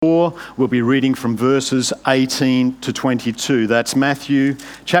4, we'll be reading from verses 18 to 22. That's Matthew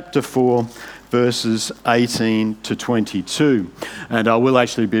chapter 4, verses 18 to 22. And I will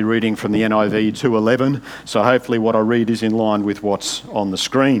actually be reading from the NIV 2:11, so hopefully what I read is in line with what's on the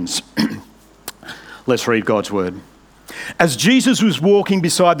screens. Let's read God's word. As Jesus was walking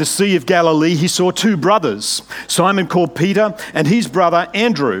beside the Sea of Galilee, he saw two brothers, Simon called Peter and his brother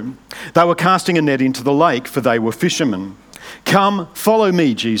Andrew. They were casting a net into the lake, for they were fishermen. "Come, follow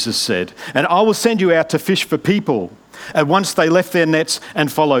me," Jesus said, "and I will send you out to fish for people." At once they left their nets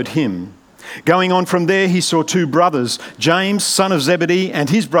and followed him. Going on from there, he saw two brothers, James, son of Zebedee, and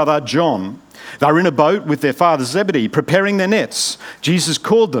his brother John. They were in a boat with their father Zebedee, preparing their nets. Jesus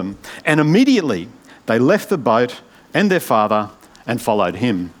called them, and immediately they left the boat and their father and followed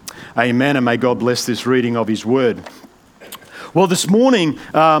him. Amen, and may God bless this reading of his word. Well, this morning,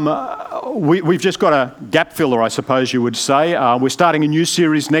 we've just got a gap filler, I suppose you would say. We're starting a new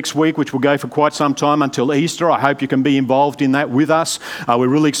series next week, which will go for quite some time until Easter. I hope you can be involved in that with us. We're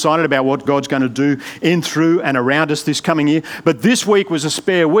really excited about what God's going to do in, through, and around us this coming year. But this week was a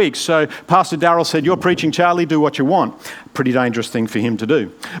spare week, so Pastor Darrell said, "You're preaching, Charlie, do what you want." Pretty dangerous thing for him to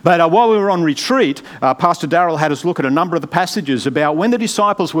do. But while we were on retreat, Pastor Darrell had us look at a number of the passages about when the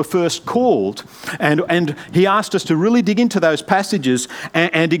disciples were first called, and he asked us to really dig into those passages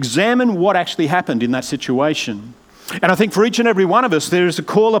and examine what actually happened in that situation. And I think for each and every one of us, there is a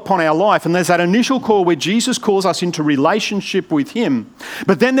call upon our life, and there's that initial call where Jesus calls us into relationship with him.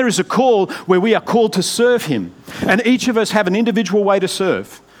 But then there is a call where we are called to serve him, and each of us have an individual way to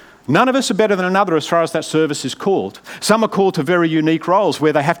serve. None of us are better than another as far as that service is called. Some are called to very unique roles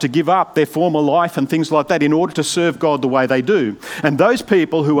where they have to give up their former life and things like that in order to serve God the way they do. And those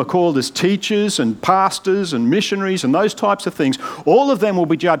people who are called as teachers and pastors and missionaries and those types of things, all of them will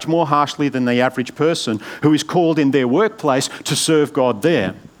be judged more harshly than the average person who is called in their workplace to serve God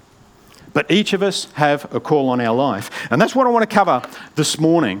there. But each of us have a call on our life. And that's what I want to cover this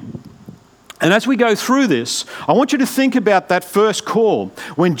morning. And as we go through this, I want you to think about that first call.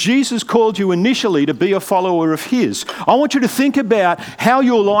 When Jesus called you initially to be a follower of his, I want you to think about how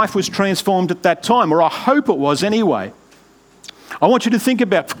your life was transformed at that time, or I hope it was anyway. I want you to think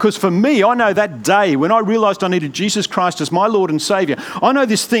about, because for me, I know that day when I realized I needed Jesus Christ as my Lord and Savior, I know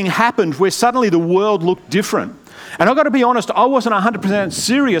this thing happened where suddenly the world looked different. And I've got to be honest, I wasn't 100%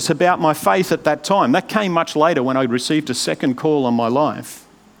 serious about my faith at that time. That came much later when I received a second call on my life.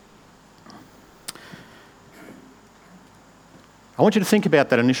 I want you to think about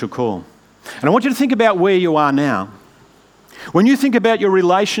that initial call. And I want you to think about where you are now. When you think about your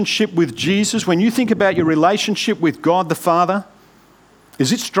relationship with Jesus, when you think about your relationship with God the Father,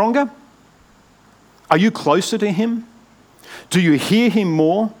 is it stronger? Are you closer to him? Do you hear him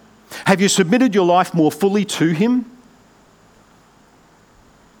more? Have you submitted your life more fully to him?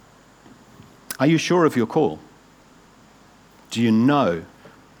 Are you sure of your call? Do you know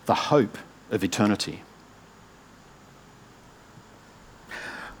the hope of eternity?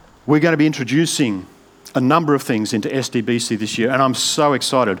 We're going to be introducing a number of things into SDBC this year, and I'm so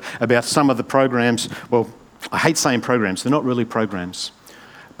excited about some of the programs. Well, I hate saying programs, they're not really programs.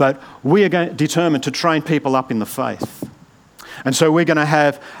 But we are determined to train people up in the faith. And so we're going to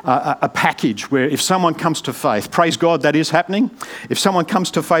have a package where if someone comes to faith, praise God that is happening. If someone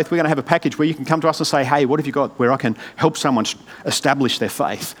comes to faith, we're going to have a package where you can come to us and say, "Hey, what have you got where I can help someone establish their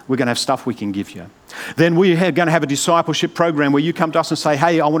faith?" We're going to have stuff we can give you. Then we're going to have a discipleship program where you come to us and say,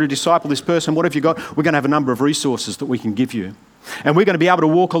 "Hey, I want to disciple this person. What have you got?" We're going to have a number of resources that we can give you. And we're going to be able to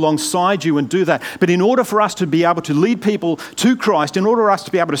walk alongside you and do that. But in order for us to be able to lead people to Christ, in order for us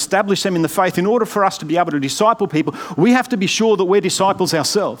to be able to establish them in the faith, in order for us to be able to disciple people, we have to be sure that we're disciples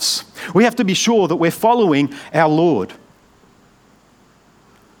ourselves. We have to be sure that we're following our Lord.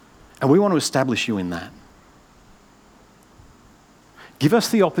 And we want to establish you in that. Give us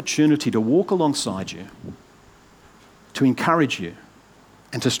the opportunity to walk alongside you, to encourage you,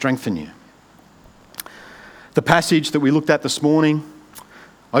 and to strengthen you. The passage that we looked at this morning,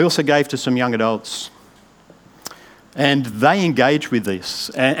 I also gave to some young adults. And they engaged with this.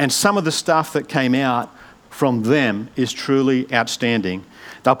 And some of the stuff that came out from them is truly outstanding.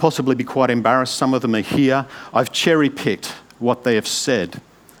 They'll possibly be quite embarrassed. Some of them are here. I've cherry-picked what they have said.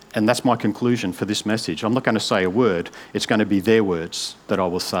 And that's my conclusion for this message. I'm not going to say a word. It's going to be their words that I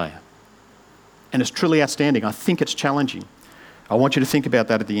will say. And it's truly outstanding. I think it's challenging. I want you to think about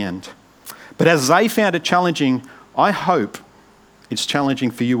that at the end. But as they found it challenging, I hope it's challenging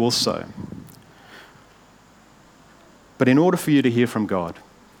for you also. But in order for you to hear from God,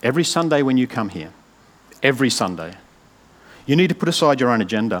 every Sunday when you come here, every Sunday, you need to put aside your own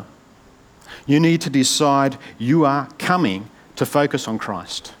agenda. You need to decide you are coming to focus on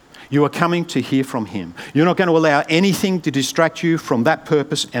Christ. You are coming to hear from him. You're not going to allow anything to distract you from that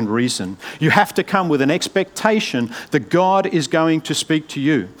purpose and reason. You have to come with an expectation that God is going to speak to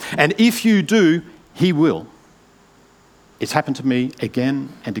you. And if you do, he will. It's happened to me again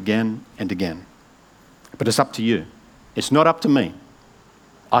and again and again. But it's up to you. It's not up to me.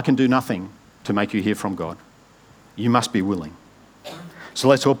 I can do nothing to make you hear from God. You must be willing. So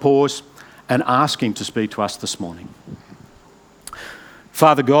let's all pause and ask him to speak to us this morning.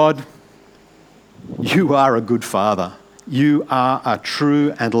 Father God, you are a good Father. You are a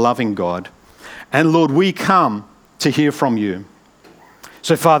true and loving God. And Lord, we come to hear from you.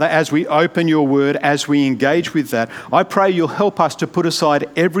 So Father, as we open your word, as we engage with that, I pray you'll help us to put aside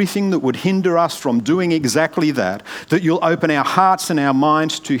everything that would hinder us from doing exactly that you'll open our hearts and our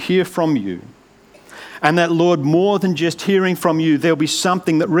minds to hear from you. And that, Lord, more than just hearing from you, there'll be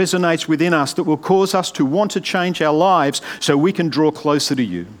something that resonates within us that will cause us to want to change our lives so we can draw closer to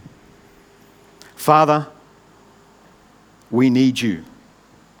you. Father, we need you.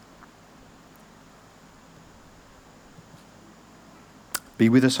 Be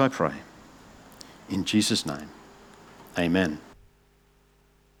with us, I pray. In Jesus' name, amen.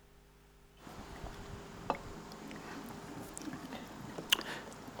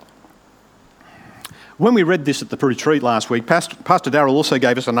 When we read this at the retreat last week, Pastor Darrell also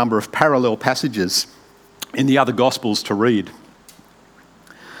gave us a number of parallel passages in the other Gospels to read.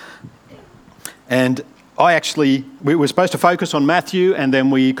 And we were supposed to focus on Matthew, and then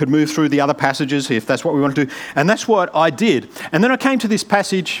we could move through the other passages if that's what we want to do. And that's what I did. And then I came to this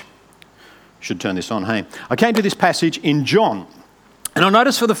passage, should turn this on, hey. I came to this passage in John. And I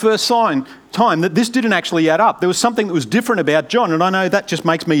noticed for the first time that this didn't actually add up. There was something that was different about John, and I know that just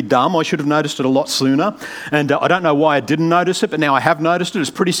makes me dumb. I should have noticed it a lot sooner, and I don't know why I didn't notice it, but now I have noticed it. It's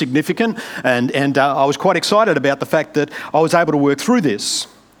pretty significant, and I was quite excited about the fact that I was able to work through this.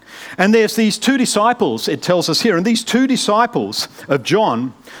 And there's these two disciples, it tells us here, and these two disciples of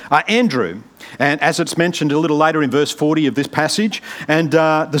John are Andrew, and as it's mentioned a little later in verse 40 of this passage, and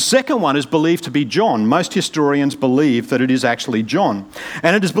the second one is believed to be John. Most historians believe that it is actually John.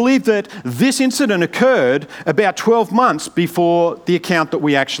 And it is believed that this incident occurred about 12 months before the account that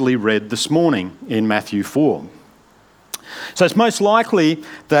we actually read this morning in Matthew 4. So it's most likely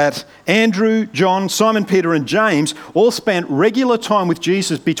that Andrew, John, Simon, Peter and James all spent regular time with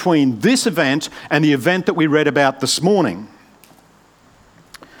Jesus between this event and the event that we read about this morning.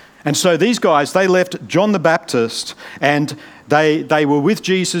 And so these guys, they left John the Baptist and they were with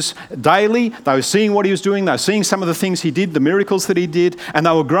Jesus daily. They were seeing what he was doing. They were seeing some of the things he did, the miracles that he did, and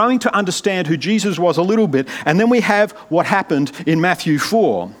they were growing to understand who Jesus was a little bit. And then we have what happened in Matthew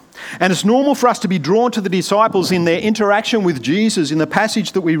 4. And it's normal for us to be drawn to the disciples in their interaction with Jesus in the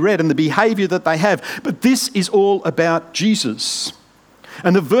passage that we read and the behaviour that they have. But this is all about Jesus.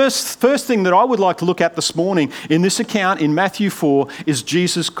 And the first thing that I would like to look at this morning in this account in Matthew 4 is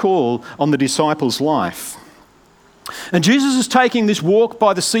Jesus' call on the disciples' life. And Jesus is taking this walk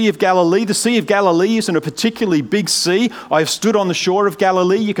by the Sea of Galilee. The Sea of Galilee isn't a particularly big sea. I have stood on the shore of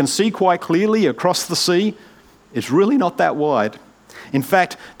Galilee. You can see quite clearly across the sea. It's really not that wide. In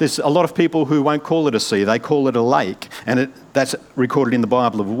fact, there's a lot of people who won't call it a sea, they call it a lake, and that's recorded in the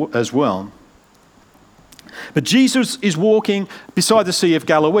Bible as well. But Jesus is walking beside the Sea of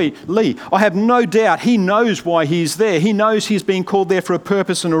Galilee. I have no doubt he knows why he's there. He knows he's being called there for a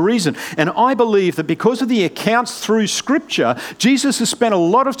purpose and a reason. And I believe that because of the accounts through Scripture, Jesus has spent a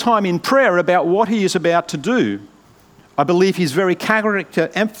lot of time in prayer about what he is about to do. I believe his very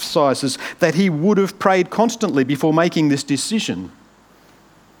character emphasises that he would have prayed constantly before making this decision.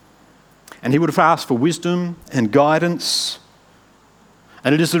 And he would have asked for wisdom and guidance.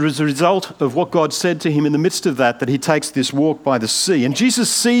 And it is as a result of what God said to him in the midst of that he takes this walk by the sea. And Jesus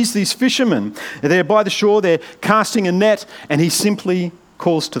sees these fishermen. They're by the shore, they're casting a net, and he simply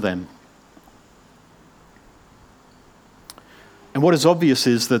calls to them. And what is obvious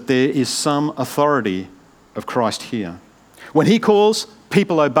is that there is some authority of Christ here. When he calls,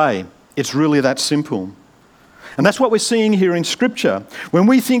 people obey. It's really that simple. And that's what we're seeing here in Scripture. When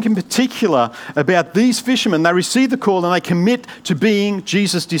we think in particular about these fishermen, they receive the call and they commit to being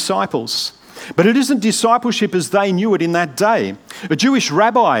Jesus' disciples. But it isn't discipleship as they knew it in that day. A Jewish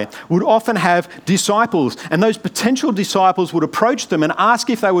rabbi would often have disciples, and those potential disciples would approach them and ask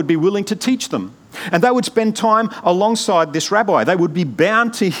if they would be willing to teach them. And they would spend time alongside this rabbi. They would be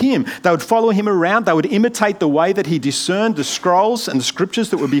bound to him. They would follow him around. They would imitate the way that he discerned the scrolls and the scriptures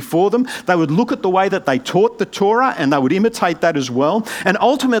that were before them. They would look at the way that they taught the Torah, and they would imitate that as well. And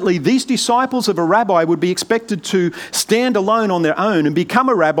ultimately, these disciples of a rabbi would be expected to stand alone on their own and become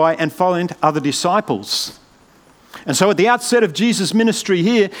a rabbi and find other disciples. And so at the outset of Jesus' ministry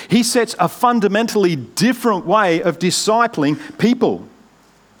here, he sets a fundamentally different way of discipling people.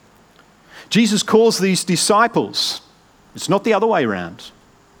 Jesus calls these disciples. It's not the other way around.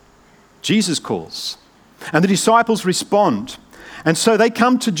 Jesus calls. And the disciples respond. And so they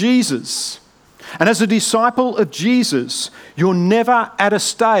come to Jesus. And as a disciple of Jesus, you're never at a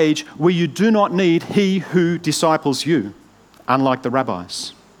stage where you do not need he who disciples you, unlike the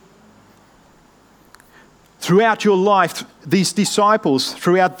rabbis. Throughout your life, these disciples,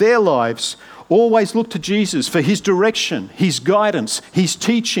 throughout their lives, always look to Jesus for his direction, his guidance, his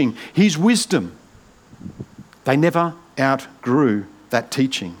teaching, his wisdom. They never outgrew that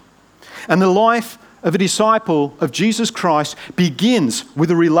teaching. And the life of a disciple of Jesus Christ begins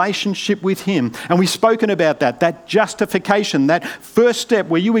with a relationship with him. And we've spoken about that justification, that first step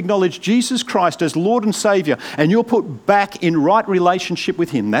where you acknowledge Jesus Christ as Lord and Saviour and you're put back in right relationship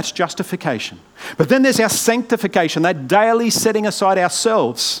with him. That's justification. But then there's our sanctification, that daily setting aside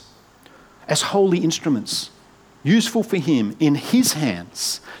ourselves as holy instruments, useful for him in his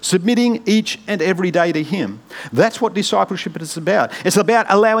hands, submitting each and every day to him. That's what discipleship is about. It's about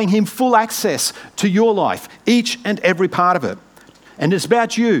allowing him full access to your life, each and every part of it. And it's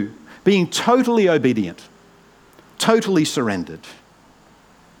about you being totally obedient, totally surrendered.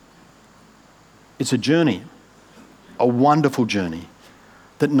 It's a journey, a wonderful journey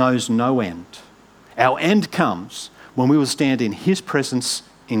that knows no end. Our end comes when we will stand in his presence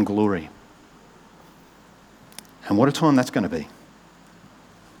in glory. And what a time that's going to be.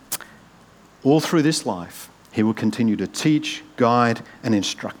 All through this life, he will continue to teach, guide, and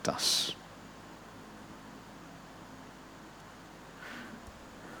instruct us.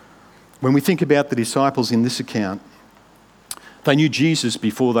 When we think about the disciples in this account, they knew Jesus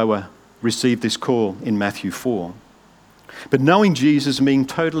before they received this call in Matthew 4. But knowing Jesus and being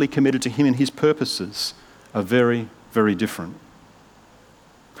totally committed to him and his purposes are very, very different.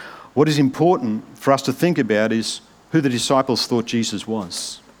 What is important for us to think about is who the disciples thought Jesus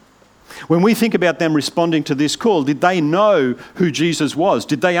was. When we think about them responding to this call, did they know who Jesus was?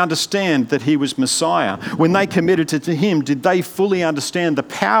 Did they understand that he was Messiah? When they committed to him, did they fully understand the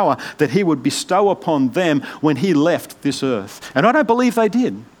power that he would bestow upon them when he left this earth? And I don't believe they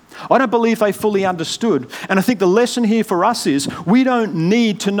did. I don't believe they fully understood. And I think the lesson here for us is we don't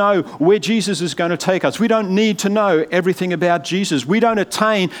need to know where Jesus is going to take us. We don't need to know everything about Jesus. We don't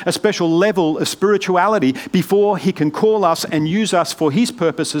attain a special level of spirituality before he can call us and use us for his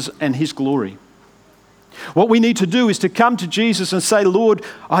purposes and his glory. What we need to do is to come to Jesus and say, Lord,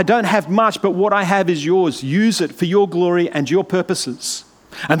 I don't have much, but what I have is yours. Use it for your glory and your purposes.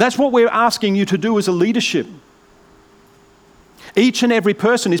 And that's what we're asking you to do as a leadership. Each and every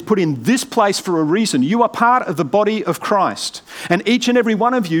person is put in this place for a reason. You are part of the body of Christ. And each and every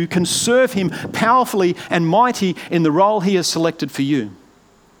one of you can serve him powerfully and mighty in the role he has selected for you.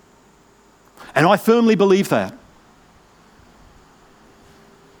 And I firmly believe that.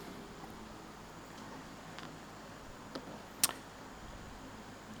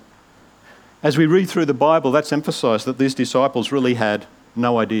 As we read through the Bible, that's emphasised that these disciples really had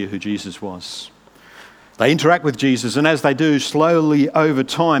no idea who Jesus was. They interact with Jesus, and as they do, slowly over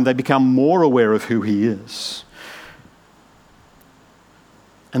time, they become more aware of who he is.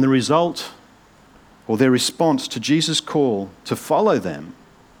 And the result, or their response to Jesus' call to follow them,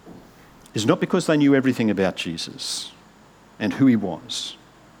 is not because they knew everything about Jesus and who he was.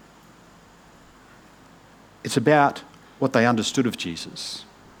 It's about what they understood of Jesus.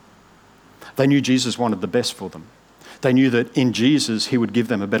 They knew Jesus wanted the best for them. They knew that in Jesus, he would give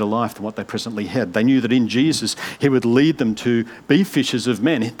them a better life than what they presently had. They knew that in Jesus, he would lead them to be fishers of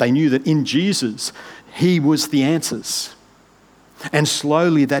men. They knew that in Jesus, he was the answers. And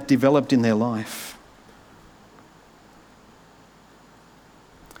slowly that developed in their life.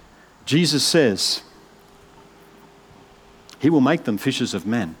 Jesus says, he will make them fishers of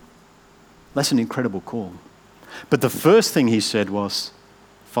men. That's an incredible call. But the first thing he said was,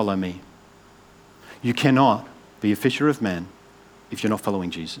 follow me. You cannot be a fisher of men if you're not following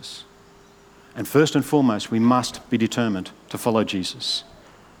Jesus. And first and foremost, we must be determined to follow Jesus.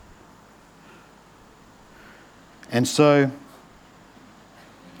 And so,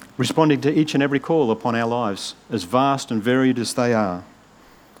 responding to each and every call upon our lives, as vast and varied as they are,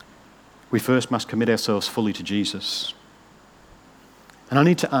 we first must commit ourselves fully to Jesus. And I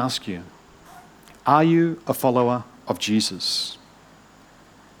need to ask you, are you a follower of Jesus?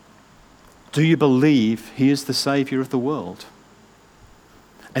 Do you believe he is the Saviour of the world?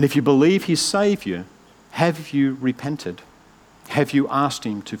 And if you believe he's Saviour, have you repented? Have you asked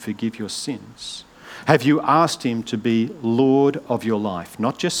him to forgive your sins? Have you asked him to be Lord of your life?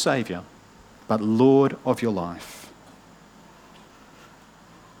 Not just Saviour, but Lord of your life.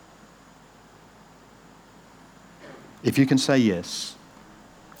 if you can say yes,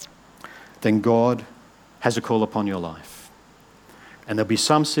 then God has a call upon your life. And there'll be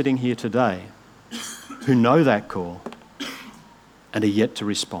some sitting here today who know that call and are yet to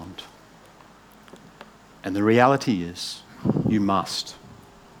respond. And the reality is, you must.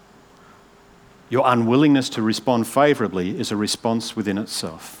 Your unwillingness to respond favourably is a response within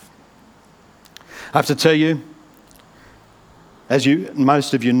itself. I have to tell you, as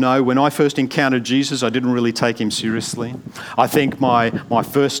most of you know, when I first encountered Jesus, I didn't really take him seriously. I think my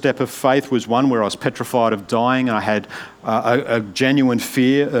first step of faith was one where I was petrified of dying. I had a genuine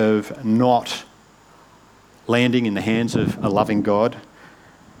fear of not landing in the hands of a loving God.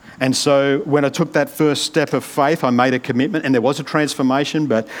 And so when I took that first step of faith, I made a commitment, and there was a transformation,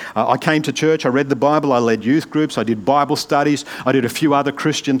 but I came to church, I read the Bible, I led youth groups, I did Bible studies, I did a few other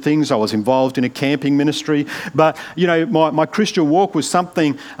Christian things, I was involved in a camping ministry. But, you know, my Christian walk was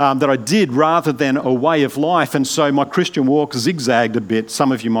something that I did rather than a way of life, and so my Christian walk zigzagged a bit.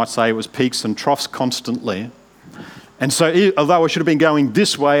 Some of you might say it was peaks and troughs constantly. And so although I should have been going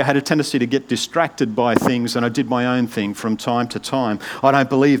this way, I had a tendency to get distracted by things, and I did my own thing from time to time. I don't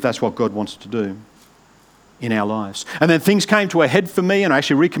believe that's what God wants to do in our lives. And then things came to a head for me, and I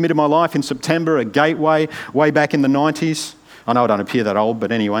actually recommitted my life in September at Gateway, way back in the 90s. I know I don't appear that old,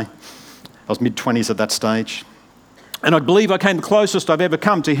 but anyway, I was mid-20s at that stage. And I believe I came the closest I've ever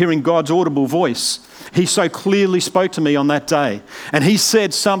come to hearing God's audible voice. He so clearly spoke to me on that day. And he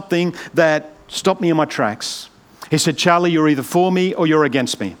said something that stopped me in my tracks. He said, "Charlie, you're either for me or you're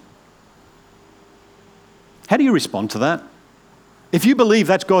against me." How do you respond to that? If you believe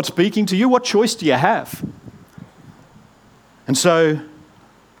that's God speaking to you, what choice do you have? And so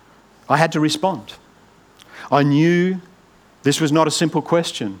I had to respond. I knew this was not a simple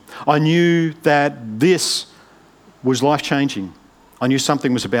question. I knew that this was life-changing. I knew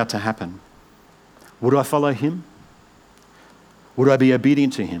something was about to happen. Would I follow him? Would I be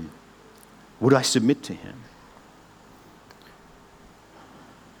obedient to him? Would I submit to him?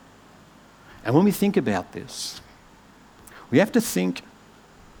 And when we think about this, we have to think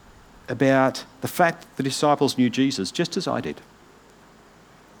about the fact that the disciples knew Jesus just as I did.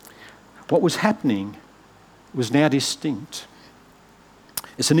 What was happening was now distinct.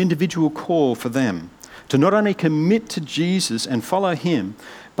 It's an individual call for them to not only commit to Jesus and follow him,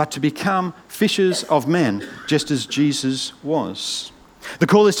 but to become fishers of men, just as Jesus was. The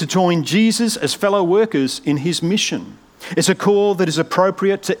call is to join Jesus as fellow workers in his mission. It's a call that is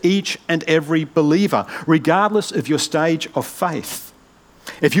appropriate to each and every believer, regardless of your stage of faith.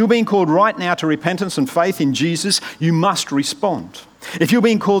 If you're being called right now to repentance and faith in Jesus, you must respond. If you're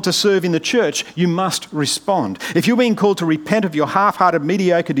being called to serve in the church, you must respond. If you're being called to repent of your half-hearted,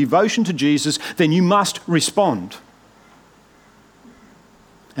 mediocre devotion to Jesus, then you must respond.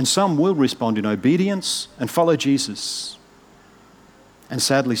 And some will respond in obedience and follow Jesus. And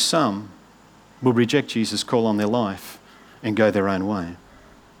sadly, some will reject Jesus' call on their life and go their own way.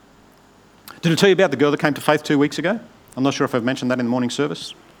 Did I tell you about the girl that came to faith 2 weeks ago? I'm not sure if I've mentioned that in the morning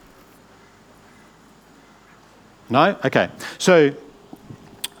service. No? Okay. So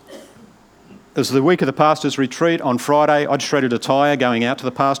it was the week of the pastor's retreat. On Friday, I just shredded a tyre going out to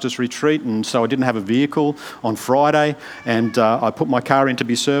the pastor's retreat, and so I didn't have a vehicle on Friday, and I put my car in to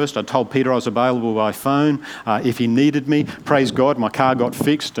be serviced. I told Peter I was available by phone if he needed me. Praise God, my car got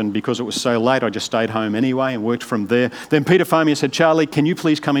fixed, and because it was so late, I just stayed home anyway and worked from there. Then Peter phoned me and said, "Charlie, can you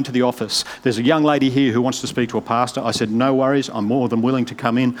please come into the office? There's a young lady here who wants to speak to a pastor." I said, "No worries, I'm more than willing to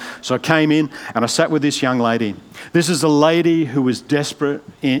come in." So I came in, and I sat with this young lady. This is a lady who was desperate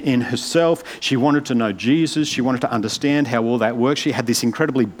in herself. She wanted to know Jesus. She wanted to understand how all that works. She had this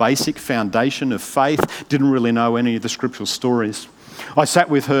incredibly basic foundation of faith, didn't really know any of the scriptural stories. I sat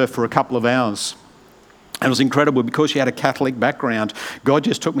with her for a couple of hours. And it was incredible because she had a Catholic background. God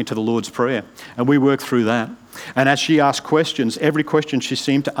just took me to the Lord's Prayer, and we worked through that. And as she asked questions, every question she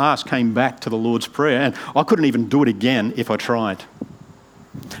seemed to ask came back to the Lord's Prayer, and I couldn't even do it again if I tried.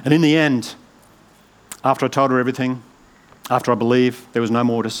 And in the end, after I told her everything, after I believed there was no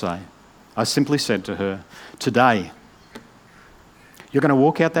more to say, I simply said to her, "Today, you're going to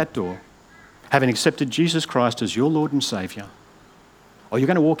walk out that door having accepted Jesus Christ as your Lord and Saviour, or you're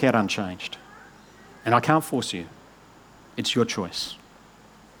going to walk out unchanged. And I can't force you. It's your choice."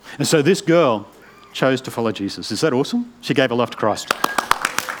 And so this girl chose to follow Jesus. Is that awesome? She gave her life to Christ.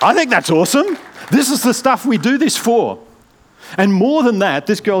 I think that's awesome. This is the stuff we do this for. And more than that,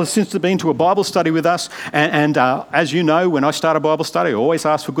 this girl has since been to a Bible study with us. And as you know, when I start a Bible study, I always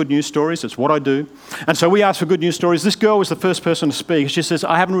ask for good news stories. It's what I do. And so we asked for good news stories. This girl was the first person to speak. She says,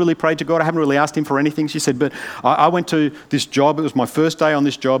 "I haven't really prayed to God. I haven't really asked him for anything." She said, "But I went to this job. It was my first day on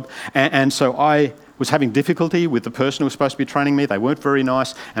this job. And so I was having difficulty with the person who was supposed to be training me. They weren't very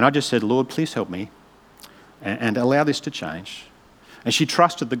nice. And I just said, Lord, please help me and allow this to change. And she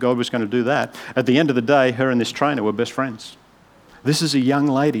trusted that God was going to do that. At the end of the day, her and this trainer were best friends. This is a young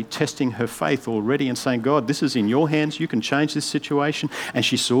lady testing her faith already and saying, God, this is in your hands. You can change this situation. And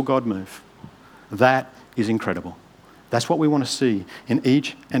she saw God move. That is incredible. That's what we want to see in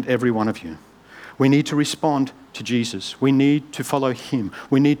each and every one of you. We need to respond to Jesus. We need to follow him.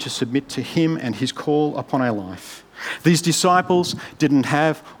 We need to submit to him and his call upon our life. These disciples didn't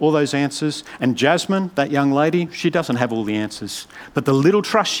have all those answers. And Jasmine, that young lady, she doesn't have all the answers. But the little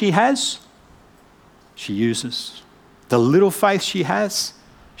trust she has, she uses. The little faith she has,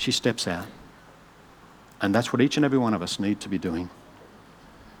 she steps out. And that's what each and every one of us need to be doing.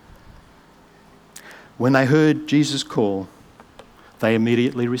 When they heard Jesus' call, they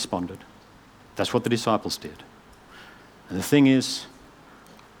immediately responded. That's what the disciples did. And the thing is,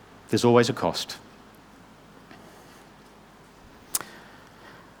 there's always a cost.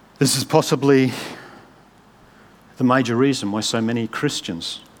 This is possibly the major reason why so many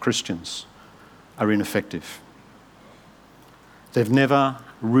Christians are ineffective. They've never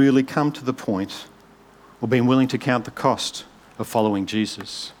really come to the point or been willing to count the cost of following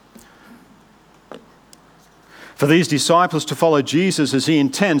Jesus. For these disciples to follow Jesus as he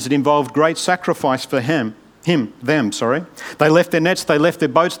intends, it involved great sacrifice for them. They left their nets, they left their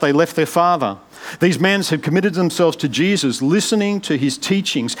boats, they left their father. These men have committed themselves to Jesus, listening to his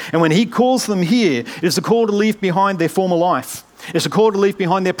teachings. And when he calls them here, it is a call to leave behind their former life. It's a call to leave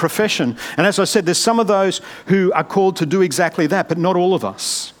behind their profession. And as I said, there's some of those who are called to do exactly that, but not all of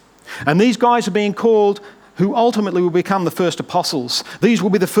us. And these guys are being called who ultimately will become the first apostles. These will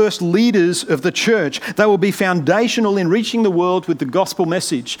be the first leaders of the church. They will be foundational in reaching the world with the gospel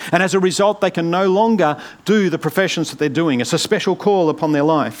message. And as a result, they can no longer do the professions that they're doing. It's a special call upon their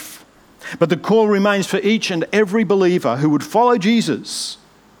life. But the call remains for each and every believer who would follow Jesus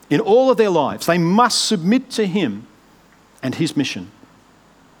in all of their lives. They must submit to him and his mission.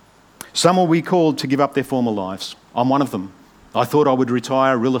 Some will be called to give up their former lives. I'm one of them. I thought I would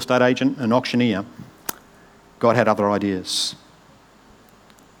retire a real estate agent and auctioneer. God had other ideas.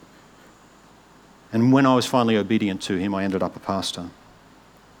 And when I was finally obedient to him, I ended up a pastor.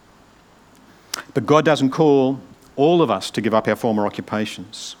 But God doesn't call all of us to give up our former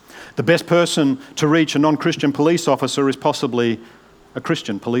occupations. The best person to reach a non-Christian police officer is possibly a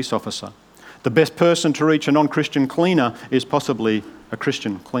Christian police officer. The best person to reach a non-Christian cleaner is possibly a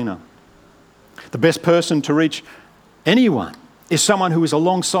Christian cleaner. The best person to reach anyone is someone who is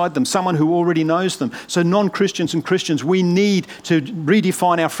alongside them, someone who already knows them. So non-Christians and Christians, we need to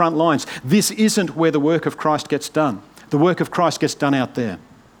redefine our front lines. This isn't where the work of Christ gets done. The work of Christ gets done out there.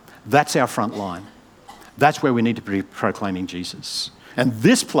 That's our front line. That's where we need to be proclaiming Jesus. And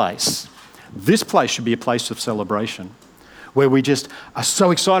this place should be a place of celebration, where we just are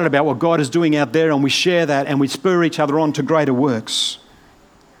so excited about what God is doing out there, and we share that and we spur each other on to greater works.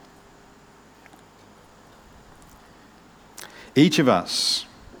 Each of us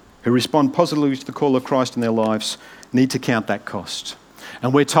who respond positively to the call of Christ in their lives need to count that cost.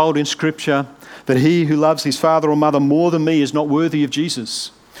 And we're told in Scripture that he who loves his father or mother more than me is not worthy of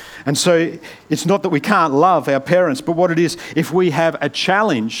Jesus. And so it's not that we can't love our parents, but what it is, if we have a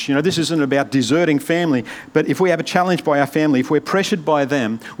challenge, this isn't about deserting family, but if we have a challenge by our family, if we're pressured by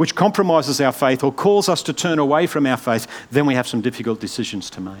them, which compromises our faith or calls us to turn away from our faith, then we have some difficult decisions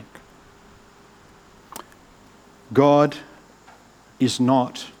to make. God is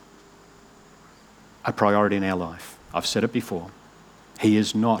not a priority in our life. I've said it before. He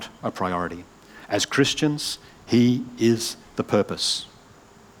is not a priority. As Christians, he is the purpose.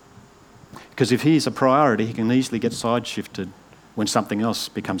 Because if he is a priority, he can easily get side-shifted when something else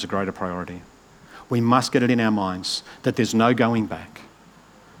becomes a greater priority. We must get it in our minds that there's no going back.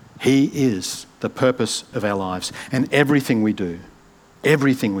 He is the purpose of our lives, and everything we do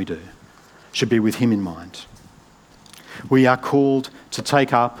should be with him in mind. We are called to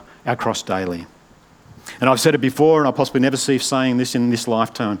take up our cross daily. And I've said it before, and I'll possibly never cease saying this in this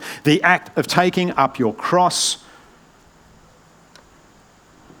lifetime. The act of taking up your cross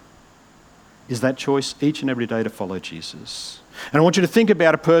is that choice each and every day to follow Jesus. And I want you to think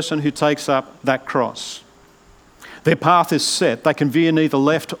about a person who takes up that cross. Their path is set. They can veer neither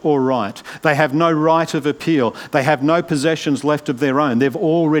left or right. They have no right of appeal. They have no possessions left of their own. They've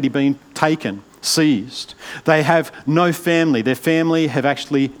already been taken, seized. They have no family. Their family have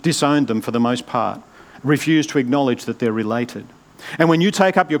actually disowned them for the most part, refused to acknowledge that they're related. And when you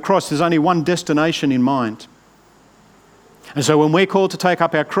take up your cross, there's only one destination in mind. And so when we're called to take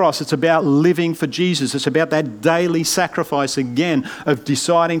up our cross, it's about living for Jesus. It's about that daily sacrifice again of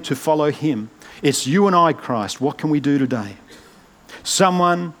deciding to follow him It's you and I, Christ. What can we do today?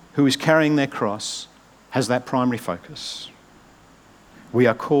 Someone who is carrying their cross has that primary focus. We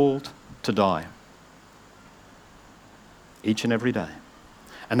are called to die each and every day.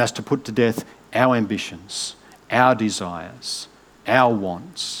 And that's to put to death our ambitions, our desires, our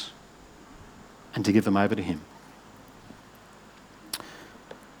wants, and to give them over to him.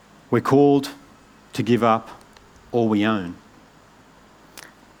 We're called to give up all we own.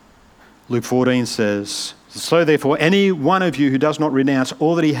 Luke 14 says, "So therefore, any one of you who does not renounce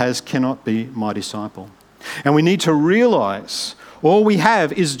all that he has cannot be my disciple." And we need to realise all we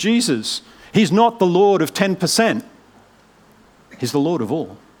have is Jesus. He's not the Lord of 10%. He's the Lord of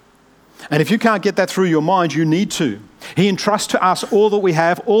all. And if you can't get that through your mind, you need to. He entrusts to us all that we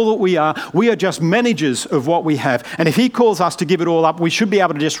have, all that we are. We are just managers of what we have. And if he calls us to give it all up, we should be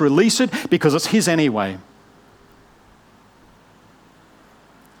able to just release it because it's his anyway.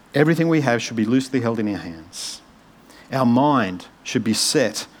 Everything we have should be loosely held in our hands. Our mind should be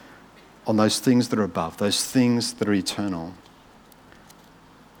set on those things that are above, those things that are eternal.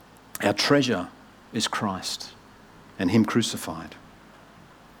 Our treasure is Christ and him crucified.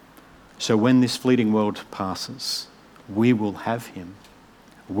 So when this fleeting world passes, we will have him.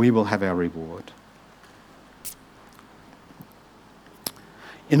 We will have our reward.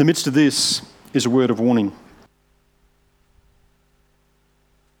 In the midst of this is a word of warning.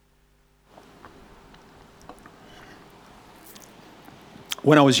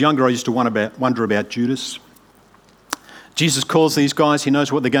 When I was younger, I used to wonder about Judas. Jesus calls these guys, he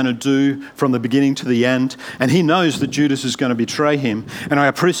knows what they're going to do from the beginning to the end, and he knows that Judas is going to betray him. And I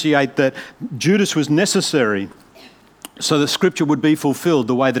appreciate that Judas was necessary so that Scripture would be fulfilled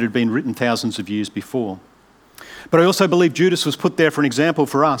the way that it had been written thousands of years before. But I also believe Judas was put there for an example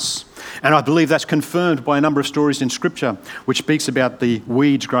for us, and I believe that's confirmed by a number of stories in Scripture which speaks about the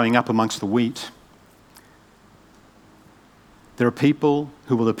weeds growing up amongst the wheat. There are people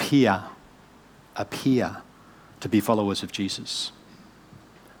who will appear to be followers of Jesus.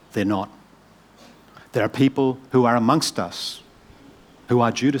 They're not. There are people who are amongst us who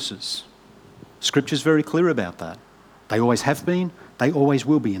are Judases. Scripture's very clear about that. They always have been, they always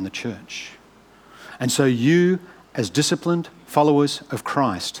will be in the church. And so you, as disciplined followers of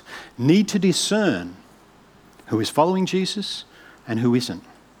Christ, need to discern who is following Jesus and who isn't.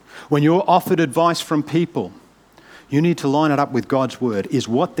 When you're offered advice from people, you need to line it up with God's word. Is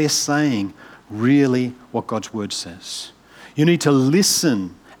what they're saying really what God's word says? You need to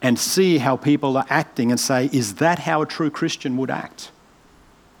listen and see how people are acting and say, is that how a true Christian would act?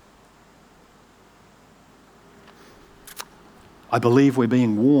 I believe we're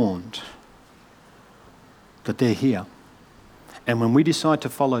being warned that they're here. And when we decide to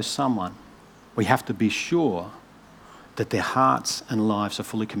follow someone, we have to be sure that their hearts and lives are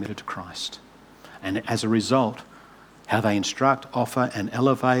fully committed to Christ. And as a result, how they instruct, offer, and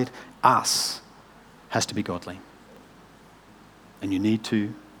elevate us has to be godly. And you need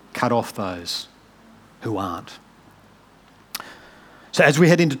to cut off those who aren't. So as we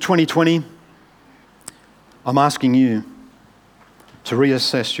head into 2020, I'm asking you to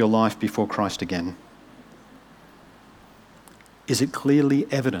reassess your life before Christ again. Is it clearly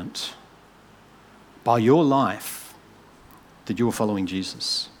evident by your life that you are following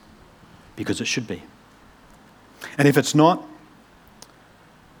Jesus? Because it should be. And if it's not,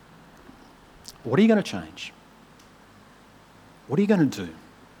 what are you going to change? What are you going to do?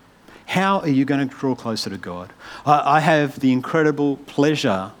 How are you going to draw closer to God? I have the incredible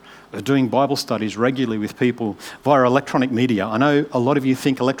pleasure of doing Bible studies regularly with people via electronic media. I know a lot of you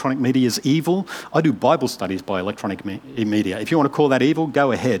think electronic media is evil. I do Bible studies by electronic media. If you want to call that evil,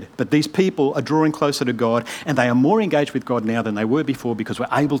 go ahead. But these people are drawing closer to God, and they are more engaged with God now than they were before because we're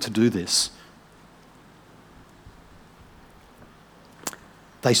able to do this.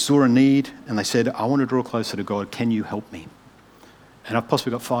 They saw a need and they said, I want to draw closer to God. Can you help me? And I've possibly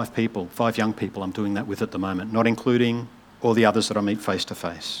got 5 young people I'm doing that with at the moment, not including all the others that I meet face to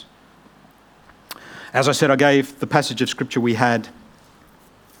face. As I said, I gave the passage of Scripture we had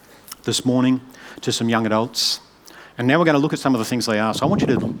this morning to some young adults. And now we're going to look at some of the things they asked. I want you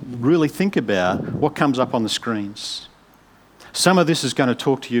to really think about what comes up on the screens. Some of this is going to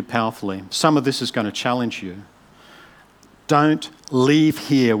talk to you powerfully. Some of this is going to challenge you. Don't leave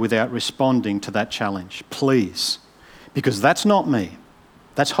here without responding to that challenge, please. Because that's not me.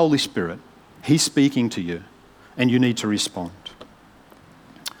 That's Holy Spirit. He's speaking to you, and you need to respond.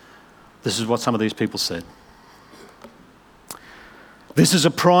 This is what some of these people said. This is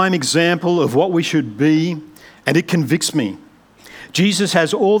a prime example of what we should be, and it convicts me. Jesus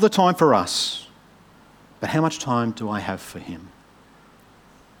has all the time for us, but how much time do I have for him?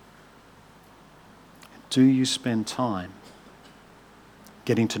 do you spend time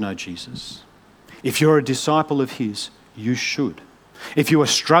getting to know Jesus? If you're a disciple of his, you should. If you are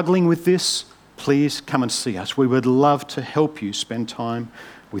struggling with this, please come and see us. We would love to help you spend time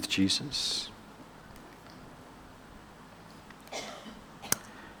with Jesus.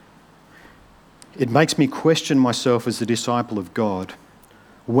 It makes me question myself as a disciple of God.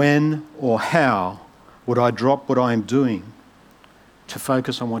 When or how would I drop what I am doing to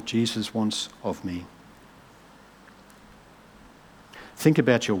focus on what Jesus wants of me? Think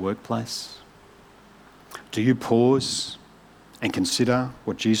about your workplace. Do you pause and consider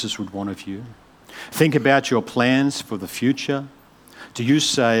what Jesus would want of you? Think about your plans for the future. Do you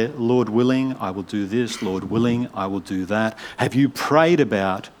say, Lord willing, I will do this, Lord willing, I will do that? Have you prayed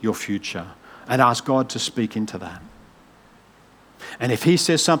about your future and asked God to speak into that? And if he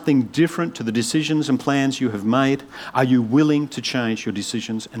says something different to the decisions and plans you have made, are you willing to change your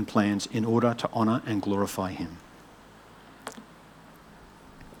decisions and plans in order to honour and glorify him?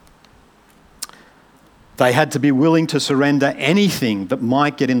 They had to be willing to surrender anything that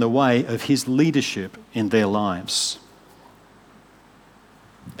might get in the way of his leadership in their lives.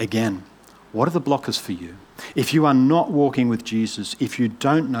 Again, what are the blockers for you? If you are not walking with Jesus, if you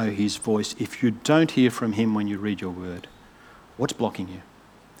don't know his voice, if you don't hear from him when you read your word, what's blocking you?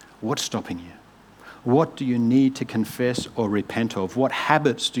 What's stopping you? What do you need to confess or repent of? What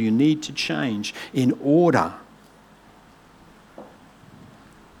habits do you need to change in order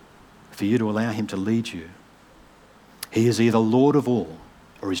for you to allow him to lead you? He is either Lord of all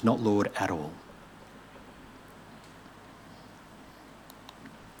or he's not Lord at all.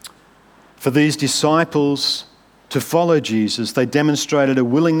 For these disciples to follow Jesus, they demonstrated a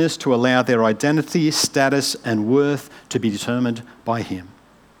willingness to allow their identity, status, and worth to be determined by him.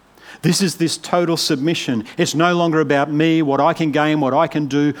 This is this total submission. It's no longer about me, what I can gain, what I can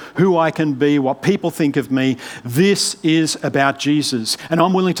do, who I can be, what people think of me. This is about Jesus. And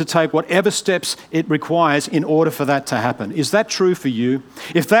I'm willing to take whatever steps it requires in order for that to happen. Is that true for you?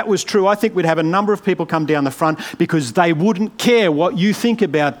 If that was true, I think we'd have a number of people come down the front because they wouldn't care what you think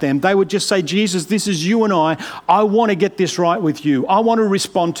about them. They would just say, Jesus, this is you and I want to get this right with you. I want to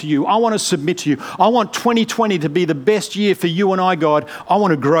respond to you. I want to submit to you. I want 2020 to be the best year for you and I, God. I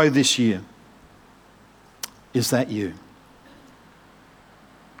want to grow this year. Is that you?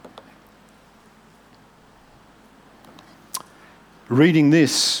 Reading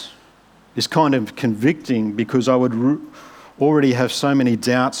this is kind of convicting because I would already have so many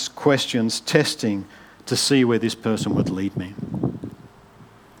doubts, questions, testing to see where this person would lead me.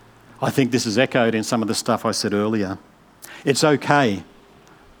 I think this is echoed in some of the stuff I said earlier. It's okay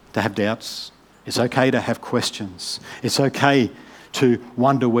to have doubts. It's okay to have questions. It's okay to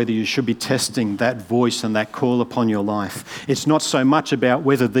wonder whether you should be testing that voice and that call upon your life. It's not so much about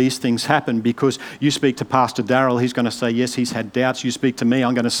whether these things happen because you speak to Pastor Darryl, he's going to say, yes, he's had doubts. You speak to me,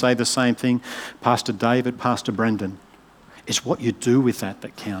 I'm going to say the same thing. Pastor David, Pastor Brendan. It's what you do with that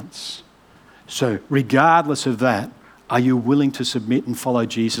that counts. So regardless of that, are you willing to submit and follow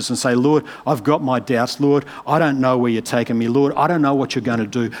Jesus and say, Lord, I've got my doubts. Lord, I don't know where you're taking me. Lord, I don't know what you're going to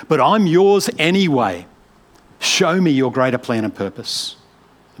do, but I'm yours anyway. Show me your greater plan and purpose.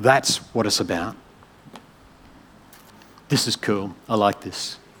 That's what it's about. This is cool. I like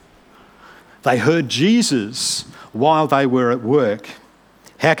this. They heard Jesus while they were at work.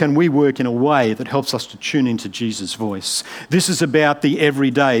 How can we work in a way that helps us to tune into Jesus' voice? This is about the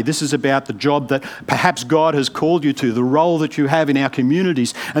everyday. This is about the job that perhaps God has called you to, the role that you have in our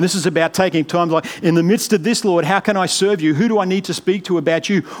communities. And this is about taking time like, in the midst of this, Lord, how can I serve you? Who do I need to speak to about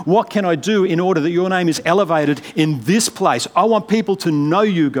you? What can I do in order that your name is elevated in this place? I want people to know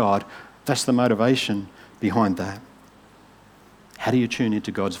you, God. That's the motivation behind that. How do you tune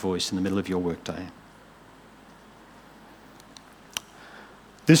into God's voice in the middle of your workday?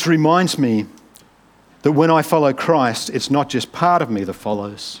 This reminds me that when I follow Christ, it's not just part of me that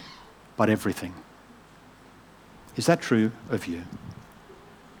follows, but everything. Is that true of you?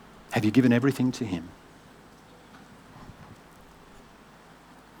 Have you given everything to him?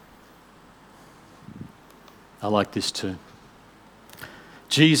 I like this too.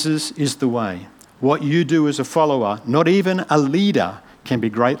 Jesus is the way. What you do as a follower, not even a leader, can be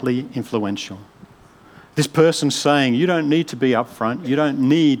greatly influential. This person's saying, you don't need to be up front. You don't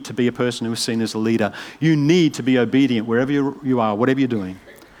need to be a person who is seen as a leader. You need to be obedient wherever you are, whatever you're doing.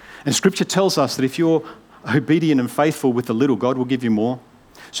 And Scripture tells us that if you're obedient and faithful with the little, God will give you more.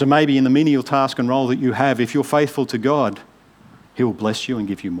 So maybe in the menial task and role that you have, if you're faithful to God, he will bless you and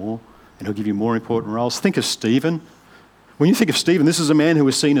give you more. And he'll give you more important roles. Think of Stephen. When you think of Stephen, this is a man who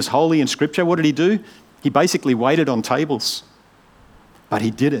was seen as holy in Scripture. What did he do? He basically waited on tables. But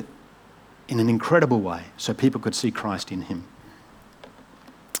he did it in an incredible way so people could see Christ in him.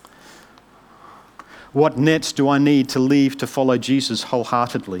 What nets do I need to leave to follow Jesus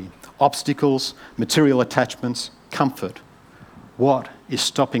wholeheartedly? Obstacles, material attachments, comfort. What is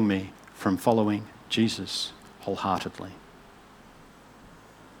stopping me from following Jesus wholeheartedly?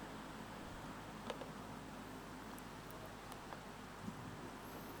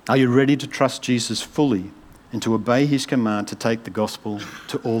 Are you ready to trust Jesus fully and to obey his command to take the gospel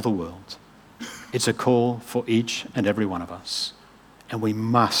to all the world? It's a call for each and every one of us, and we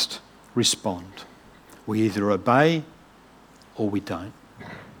must respond. We either obey or we don't.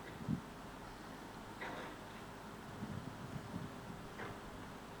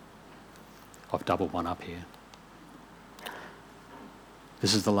 I've doubled one up here.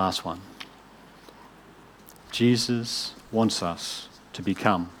 This is the last one. Jesus wants us to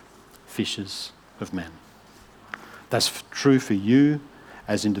become fishers of men. That's true for you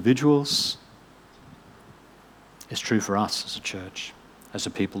as individuals. It's true for us as a church, as a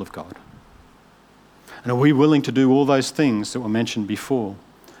people of God. And are we willing to do all those things that were mentioned before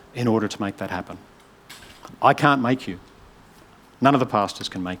in order to make that happen? I can't make you. None of the pastors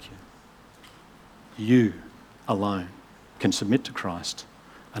can make you. You alone can submit to Christ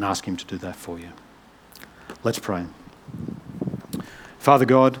and ask him to do that for you. Let's pray. Father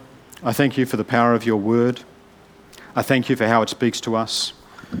God, I thank you for the power of your word. I thank you for how it speaks to us.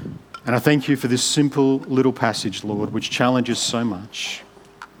 And I thank you for this simple little passage, Lord, which challenges so much.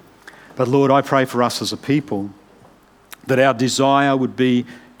 But Lord, I pray for us as a people that our desire would be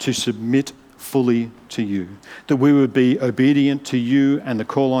to submit fully to you, that we would be obedient to you and the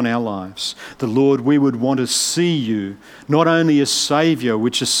call on our lives. That, Lord, we would want to see you not only as Saviour,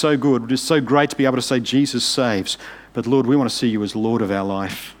 which is so good, it's so great to be able to say Jesus saves, but Lord, we want to see you as Lord of our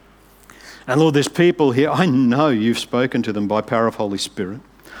life. And Lord, there's people here, I know you've spoken to them by power of Holy Spirit.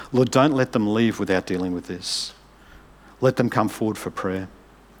 Lord, don't let them leave without dealing with this. Let them come forward for prayer.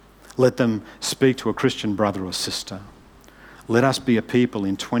 Let them speak to a Christian brother or sister. Let us be a people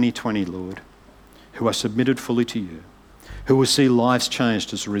in 2020, Lord, who are submitted fully to you, who will see lives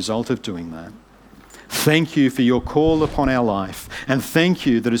changed as a result of doing that. Thank you for your call upon our life, and thank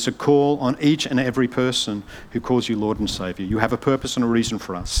you that it's a call on each and every person who calls you Lord and Saviour. You have a purpose and a reason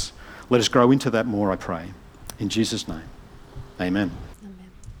for us. Let us grow into that more, I pray. In Jesus' name, amen.